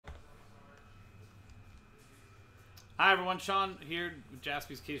Hi everyone, Sean here with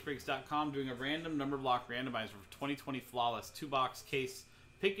JaspysCaseBreaks.com doing a random number block randomizer for 2020 Flawless 2-box case.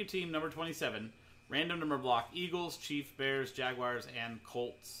 Pick your team, number 27. Random number block, Eagles, Chiefs, Bears, Jaguars, and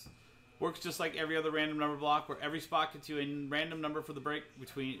Colts. Works just like every other random number block where every spot gets you a random number for the break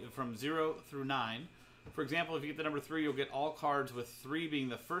from 0 through 9. For example, if you get the number 3, you'll get all cards with 3 being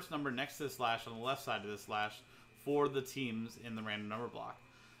the first number next to the slash on the left side of the slash for the teams in the random number block.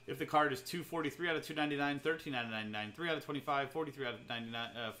 If the card is 243 out of 299, 13 out of 99, 3 out of 25, 43 out of 99,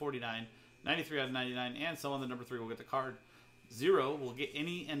 49, 93 out of 99, and so on, the number 3 will get the card. 0 will get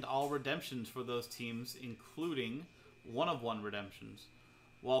any and all redemptions for those teams, including 1-of-1 redemptions,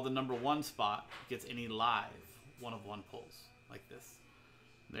 while the number 1 spot gets any live 1-of-1 pulls, like this.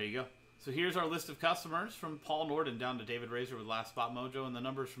 There you go. So here's our list of customers from Paul Norden down to David Razor with Last Spot Mojo, and the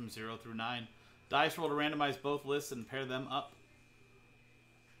numbers from 0 through 9. Dice roll to randomize both lists and pair them up.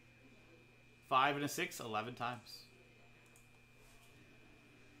 5 and a 6, 11 times.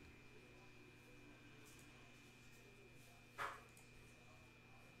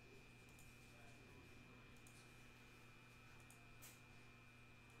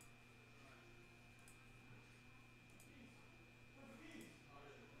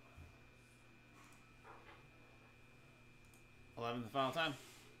 The final time.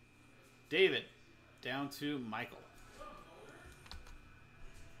 David down to Michael.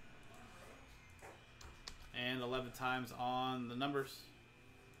 And 11 times on the numbers.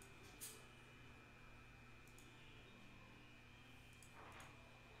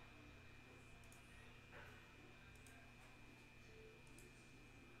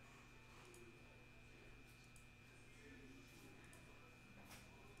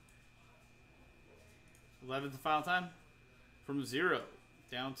 The final time. From 0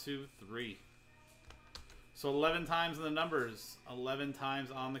 down to 3. So 11 times on the numbers, 11 times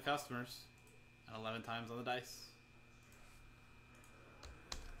on the customers, and 11 times on the dice.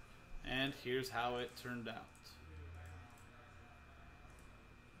 And here's how it turned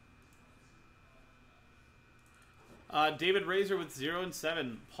out. David Razor with 0 and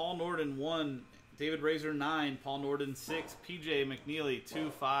 7. Paul Norden 1. David Razor 9. Paul Norden 6. PJ McNeely 2,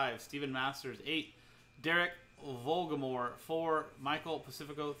 5. Stephen Masters 8. Derek Volgamore 4. Michael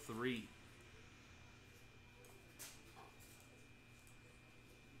Pacifico 3.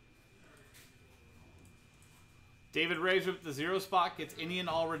 David Razor with the 0 spot gets any and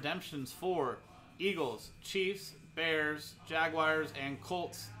all redemptions for Eagles, Chiefs, Bears, Jaguars, and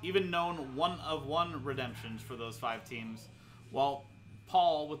Colts, even known 1-of-1 redemptions for those 5 teams, while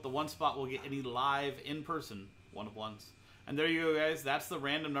Paul with the 1 spot will get any live in-person 1-of-1s. And there you go, guys. That's the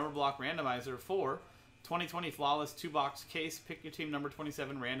random number block randomizer for 2020 Flawless 2-box case. Pick your team, number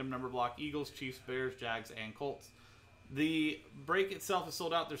 27, random number block, Eagles, Chiefs, Bears, Jags, and Colts. The break itself is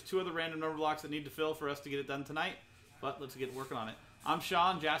sold out. There's 2 other random number blocks that need to fill for us to get it done tonight, but let's get working on it. I'm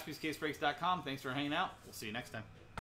Sean, JaspysCaseBreaks.com. Thanks for hanging out. We'll see you next time.